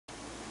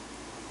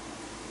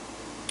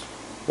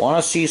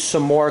Want to see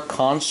some more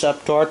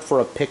concept art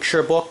for a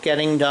picture book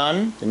getting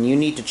done? Then you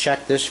need to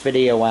check this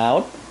video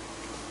out.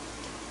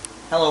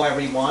 Hello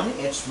everyone,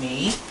 it's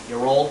me,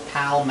 your old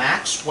pal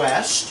Max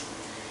West.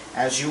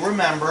 As you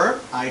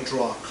remember, I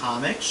draw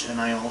comics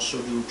and I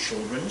also do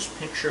children's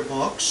picture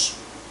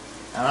books.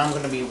 And I'm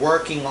going to be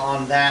working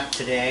on that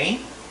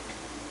today.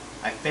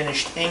 I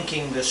finished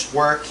inking this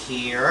work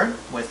here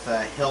with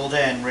Hilda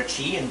and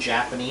Richie in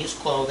Japanese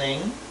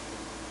clothing.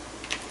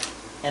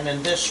 And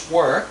in this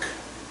work,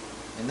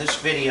 in this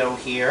video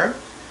here,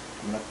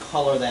 I'm going to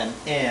color them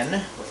in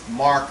with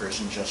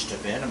markers in just a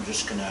bit. I'm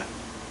just going to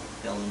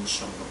fill in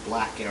some of the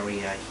black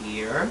area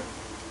here.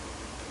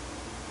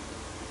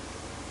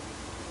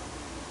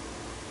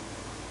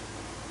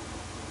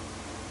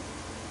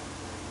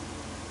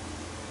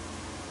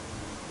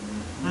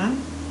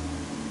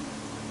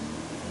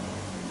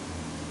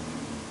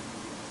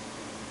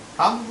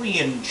 Probably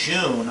in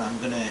June I'm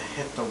going to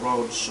hit the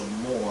road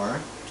some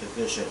more to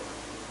visit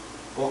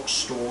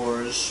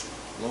bookstores,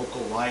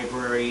 local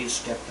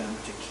libraries, get them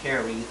to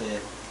carry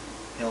the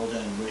Hilda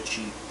and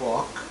Richie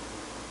book.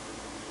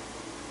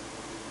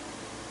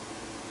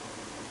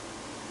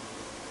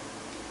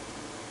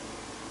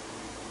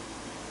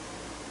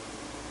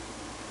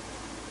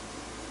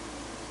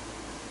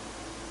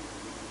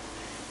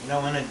 You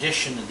know, in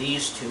addition to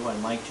these two,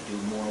 I'd like to do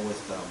more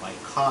with my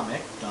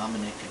comic,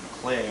 Dominic and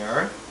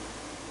Claire.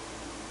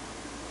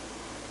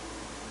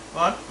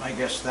 But I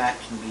guess that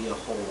can be a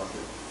whole other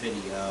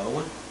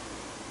video.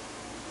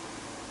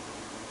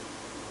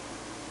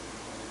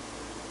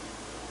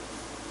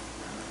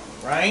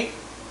 Alright.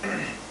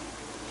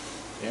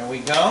 There we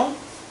go.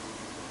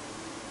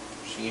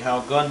 See how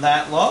good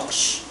that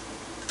looks?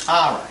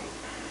 Alright.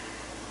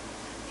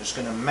 Just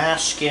going to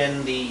mask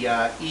in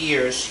the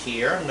ears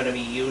here. I'm going to be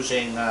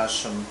using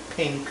some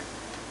pink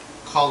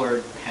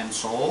colored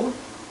pencil.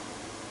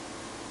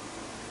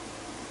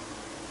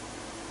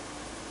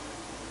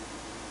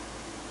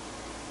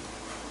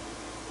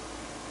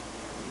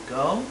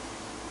 Go.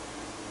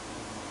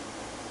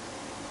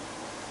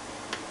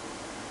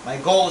 My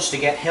goal is to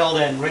get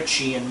Hilda and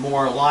Richie in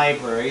more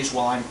libraries.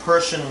 While I'm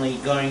personally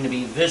going to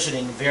be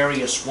visiting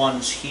various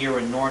ones here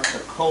in North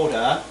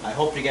Dakota, I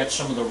hope to get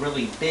some of the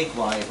really big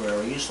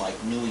libraries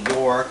like New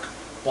York,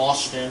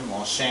 Boston,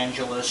 Los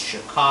Angeles,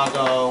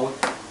 Chicago,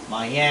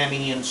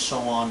 Miami, and so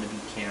on to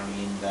be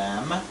carrying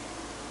them.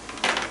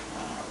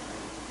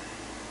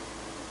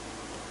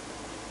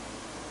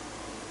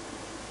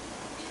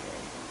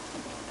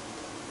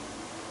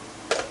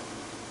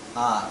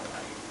 Alright.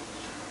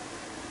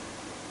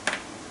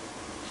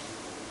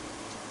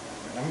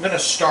 I'm going to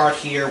start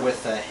here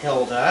with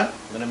Hilda.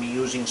 I'm going to be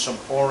using some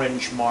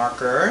orange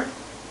marker.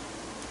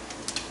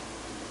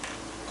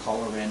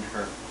 Color in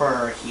her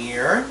fur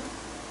here.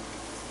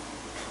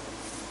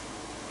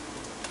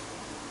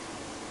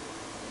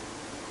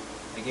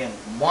 Again,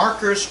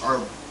 markers are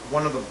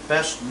one of the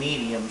best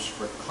mediums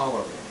for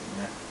coloring.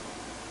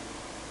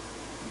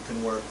 You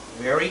can work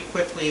very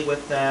quickly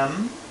with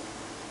them.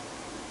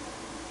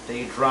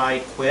 They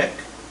dry quick,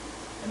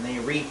 and they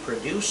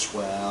reproduce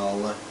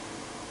well.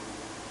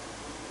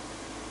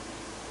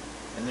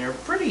 And they're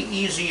pretty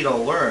easy to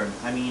learn.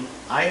 I mean,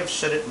 I have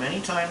said it many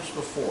times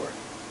before.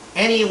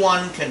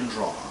 Anyone can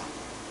draw.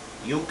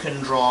 You can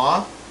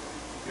draw,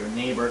 your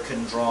neighbor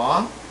can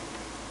draw,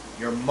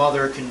 your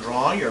mother can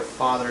draw, your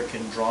father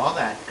can draw,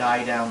 that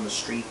guy down the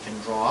street can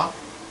draw.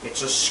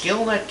 It's a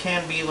skill that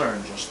can be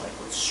learned, just like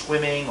with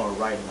swimming or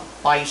riding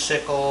a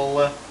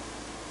bicycle.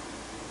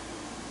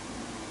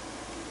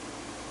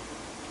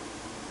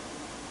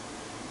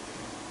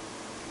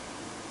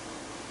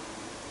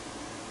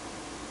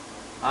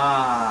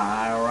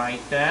 Alright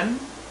then.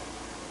 Let's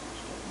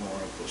get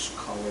more of this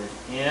colored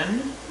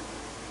in.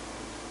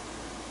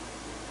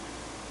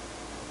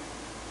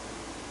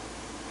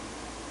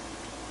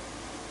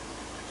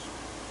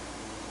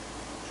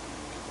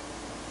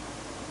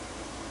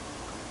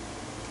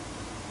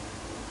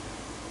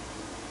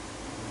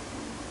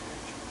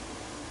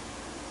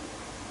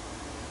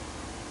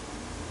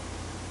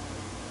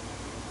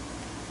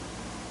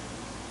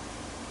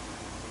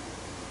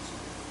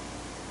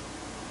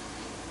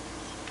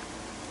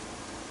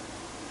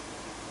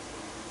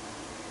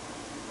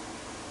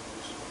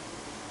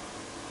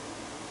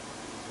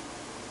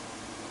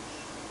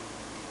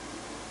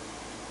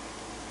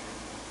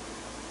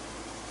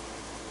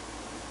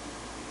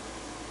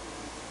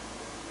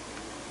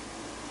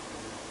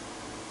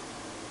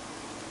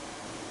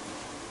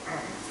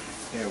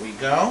 There we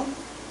go.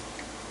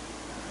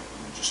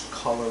 Just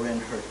color in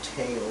her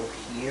tail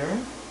here.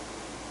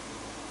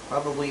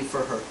 Probably for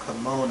her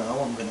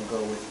kimono, I'm going to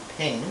go with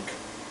pink.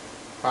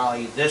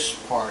 Probably this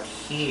part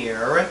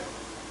here,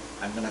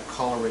 I'm going to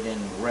color it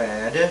in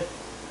red.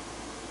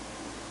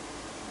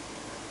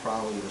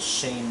 Probably the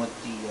same with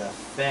the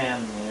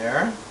fan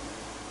there.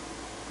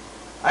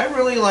 I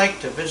really like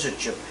to visit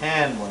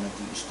Japan one of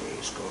these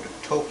days. Go to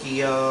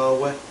Tokyo,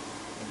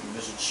 maybe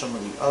visit some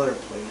of the other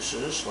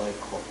places like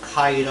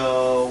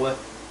Hokkaido or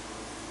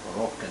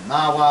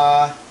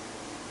Okinawa.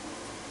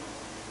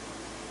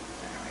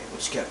 Alright,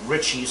 Let's get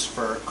Richie's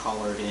fur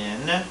colored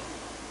in.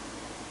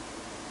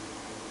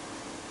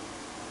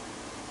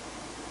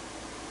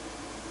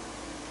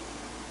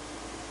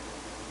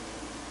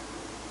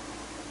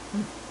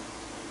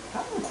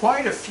 Gotten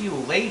quite a few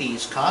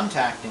ladies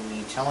contacting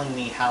me telling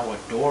me how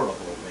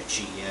adorable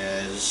Richie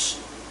is.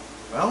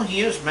 Well, he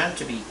is meant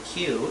to be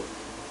cute.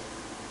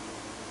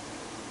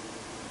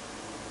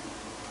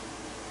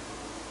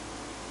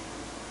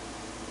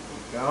 There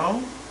we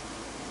go.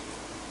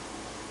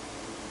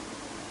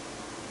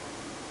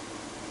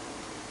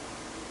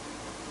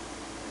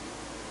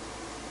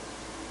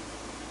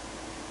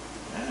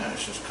 Yeah,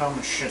 this is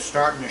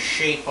starting to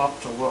shape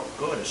up to look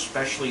good,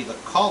 especially the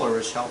color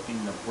is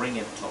helping to bring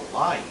it to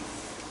life.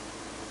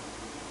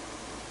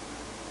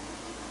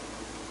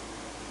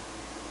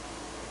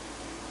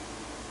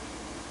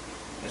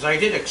 As I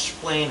did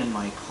explain in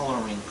my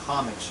coloring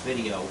comics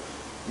video,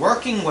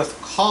 working with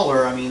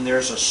color, I mean,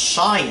 there's a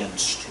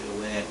science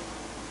to it.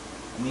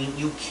 I mean,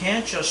 you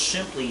can't just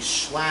simply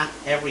slap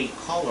every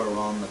color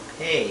on the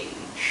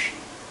page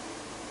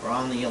or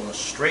on the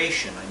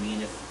illustration. I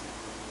mean, if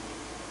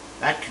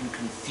that can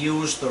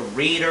confuse the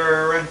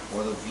reader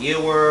or the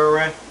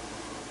viewer.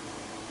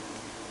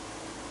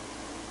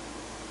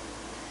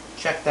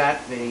 Check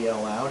that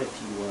video out if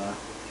you want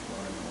to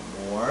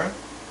know more.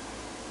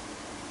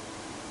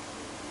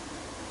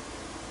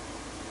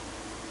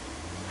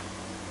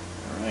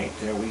 Alright,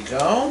 there we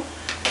go.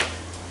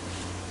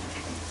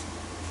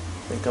 I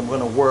think I'm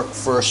going to work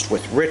first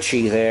with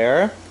Richie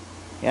there.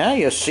 Yeah,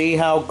 you see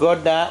how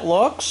good that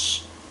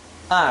looks?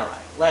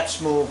 Alright,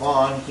 let's move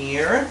on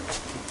here.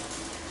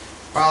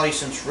 Probably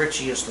since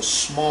Richie is the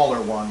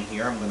smaller one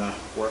here, I'm going to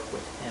work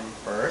with him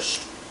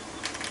first.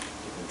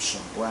 Give him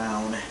some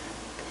brown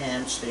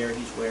pants there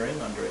he's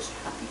wearing under his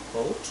happy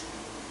coat.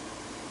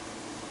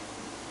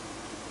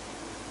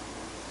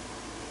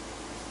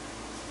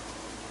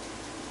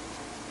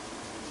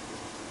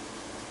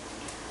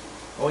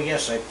 Oh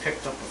yes, I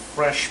picked up a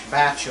fresh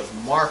batch of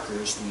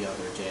markers the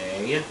other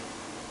day.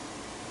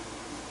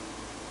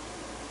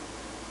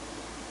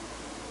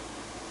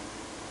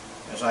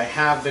 As I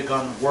have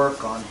begun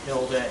work on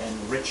Hilda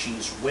and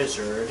Richie's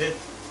Wizard.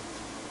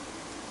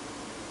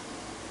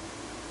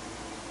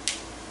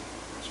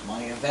 It's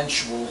my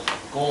eventual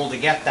goal to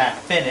get that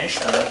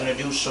finished, and I'm going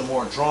to do some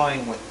more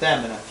drawing with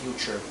them in a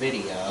future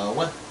video.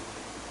 Alright.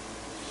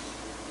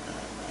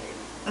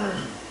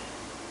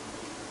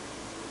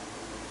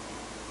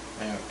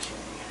 Okay.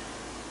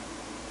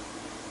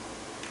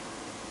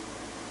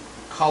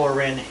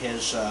 Color in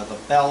his the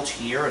belt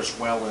here, as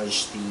well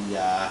as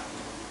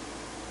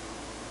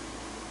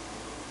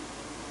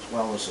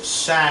a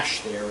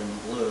sash there in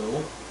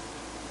blue.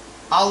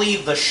 I'll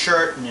leave the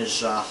shirt and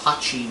his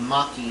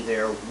hachi-maki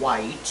there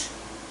white.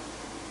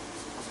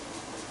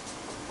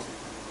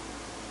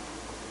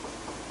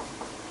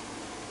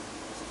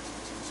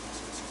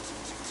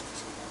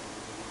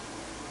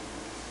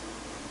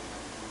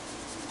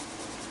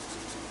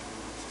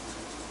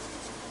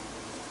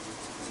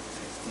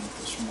 I think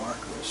this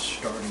marker is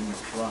starting to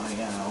dry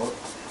out.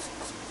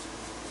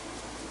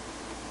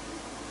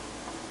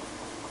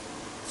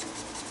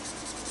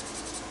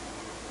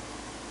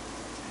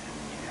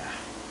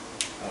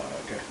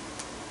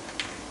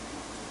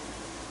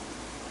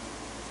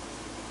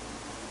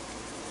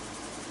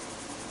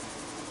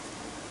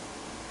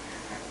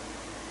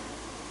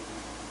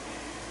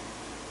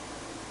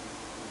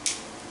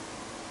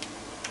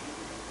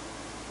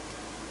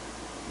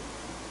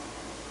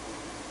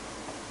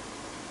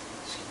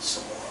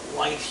 Some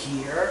more light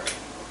here.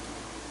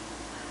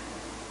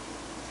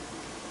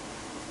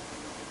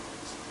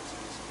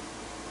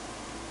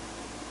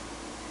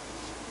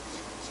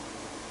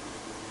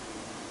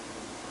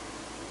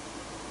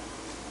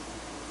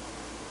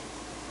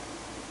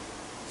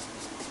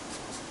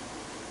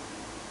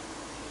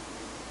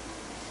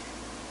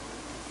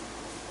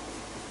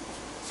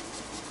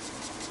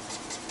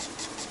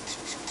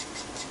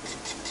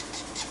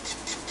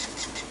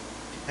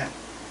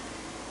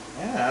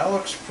 Yeah, that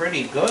looks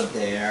pretty good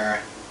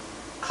there.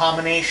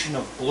 Combination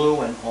of blue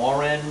and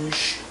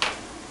orange.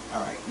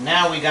 Alright,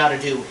 now we got to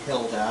do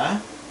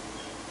Hilda.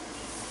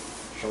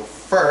 So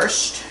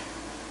first,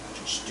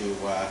 just do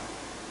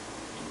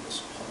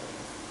this part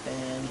of the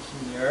fan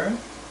here.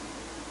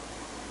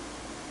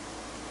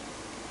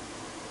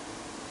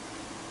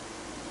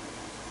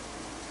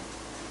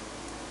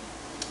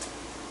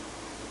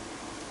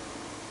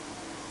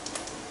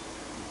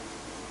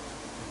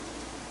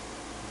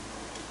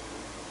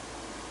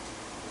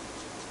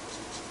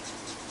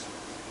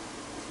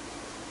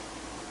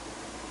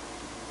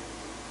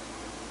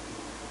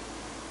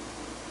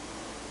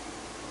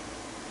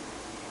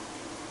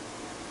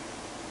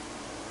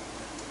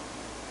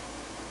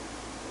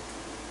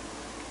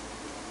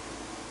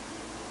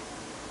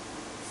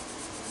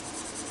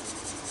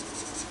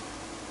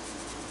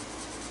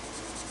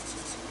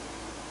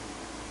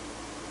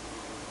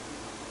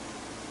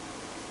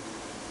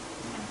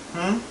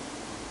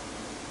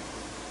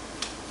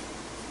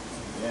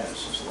 Yeah,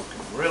 this is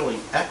looking really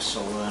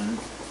excellent.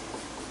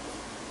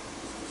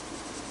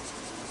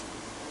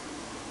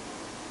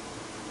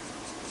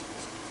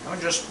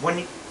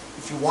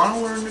 If you want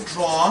to learn to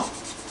draw,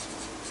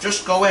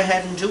 just go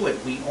ahead and do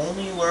it. We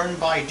only learn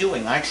by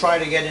doing. I try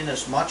to get in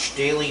as much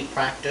daily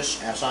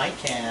practice as I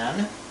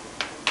can,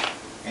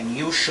 and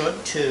you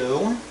should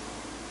too.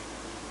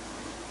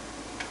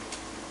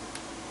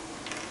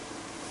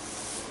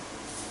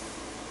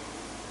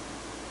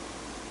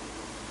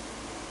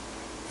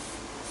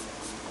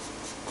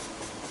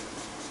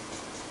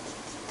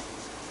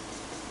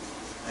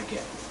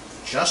 Again,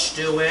 just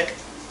do it.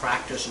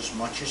 Practice as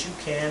much as you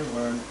can.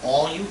 Learn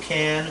all you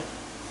can.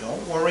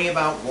 Don't worry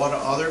about what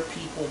other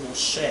people will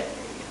say.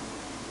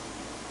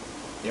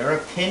 Their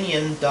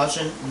opinion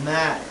doesn't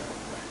matter.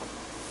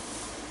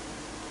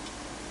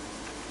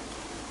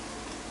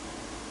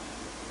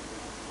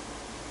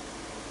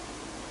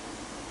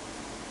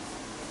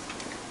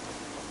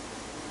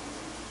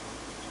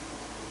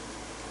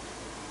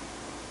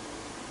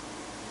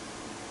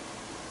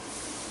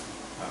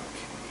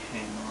 Okay,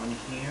 hang on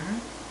here.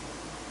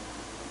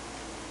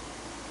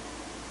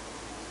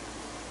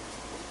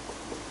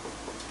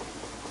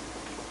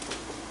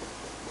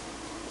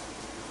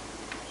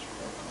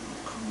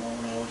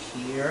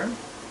 Here.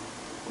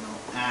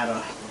 We'll add a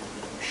little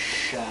bit of a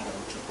shadow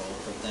to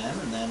both of them,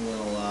 and then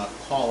we'll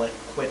call it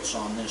quits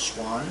on this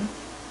one.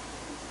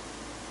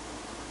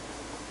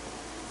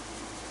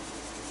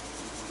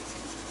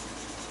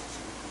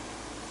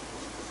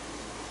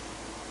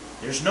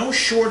 There's no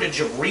shortage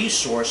of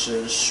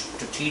resources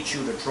to teach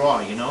you to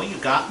draw. You know, you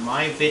got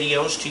my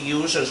videos to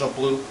use as a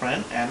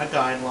blueprint and a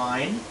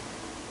guideline.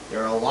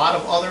 There are a lot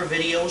of other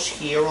videos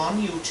here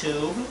on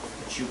YouTube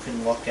that you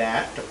can look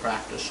at to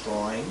practice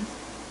drawing.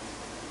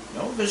 You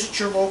know, visit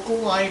your local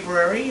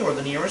library or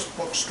the nearest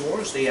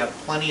bookstores. They have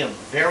plenty of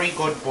very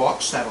good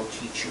books that'll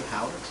teach you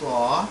how to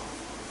draw.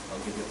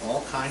 They'll give you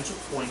all kinds of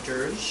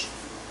pointers.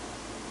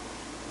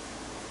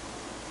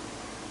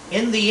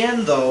 In the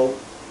end, though,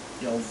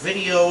 you know,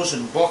 videos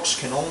and books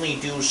can only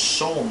do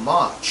so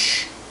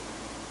much.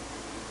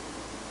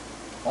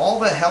 All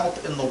the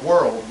help in the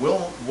world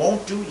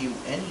won't do you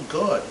any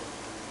good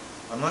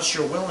unless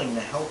you're willing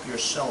to help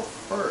yourself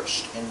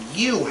first, and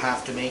you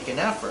have to make an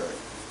effort.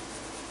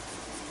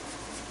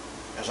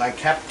 As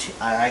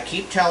I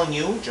keep telling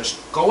you, just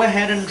go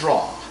ahead and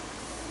draw.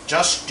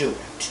 Just do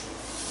it.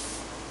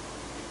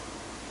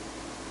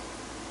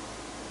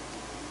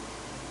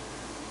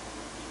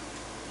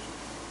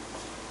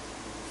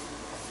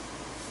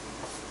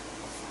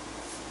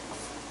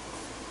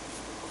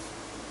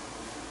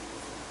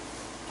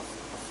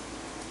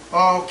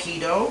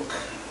 Okie doke.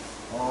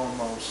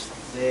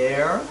 Almost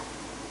there.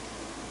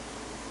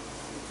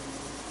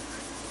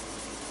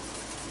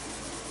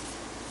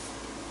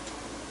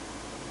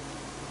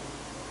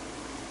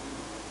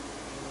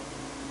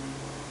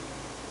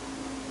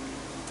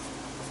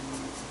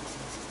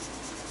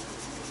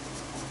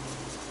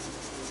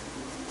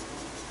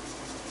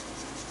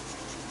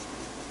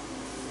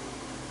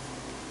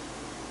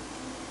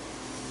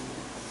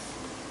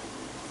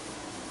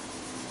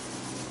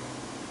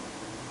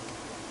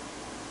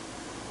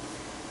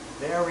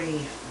 Very,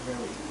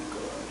 very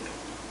good.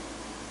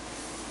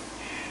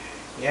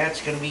 Yeah,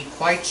 it's going to be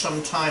quite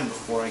some time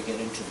before I get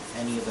into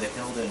any of the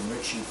Hilda and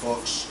Richie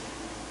books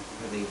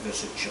where they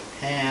visit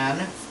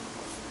Japan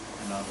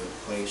and other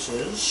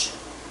places.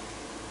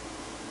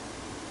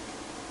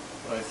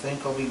 But I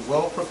think I'll be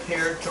well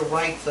prepared to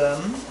write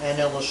them and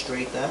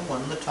illustrate them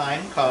when the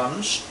time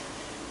comes.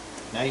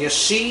 Now you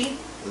see,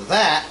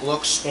 that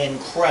looks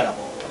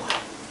incredible.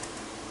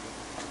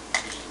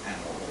 And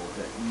a little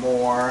bit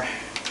more.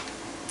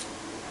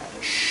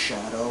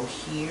 Shadow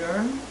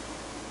here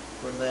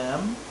for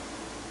them.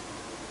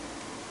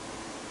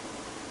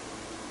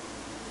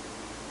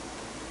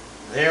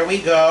 There we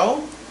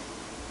go.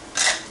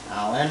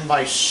 I'll end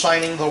by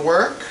signing the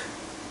work.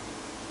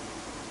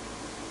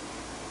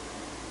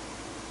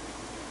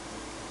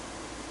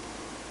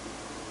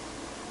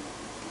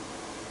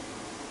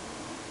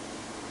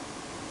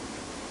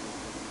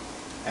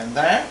 And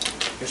that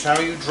is how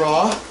you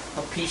draw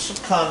a piece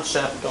of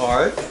concept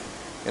art.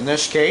 In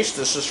this case,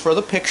 this is for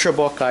the picture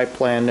book I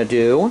plan to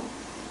do.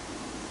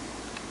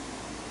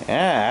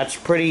 Yeah, that's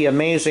pretty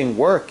amazing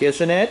work,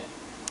 isn't it?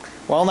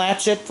 Well,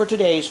 that's it for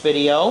today's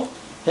video.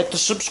 Hit the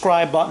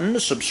subscribe button to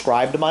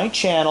subscribe to my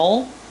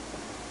channel.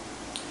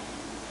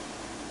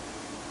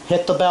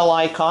 Hit the bell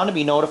icon to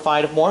be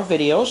notified of more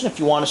videos. And if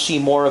you want to see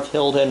more of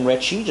Hilda and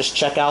Richie, just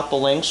check out the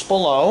links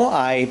below.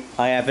 I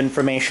have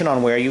information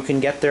on where you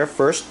can get their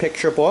first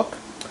picture book.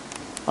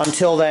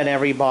 Until then,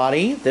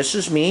 everybody, this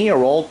is me,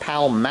 your old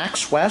pal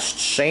Max West,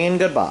 saying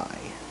goodbye.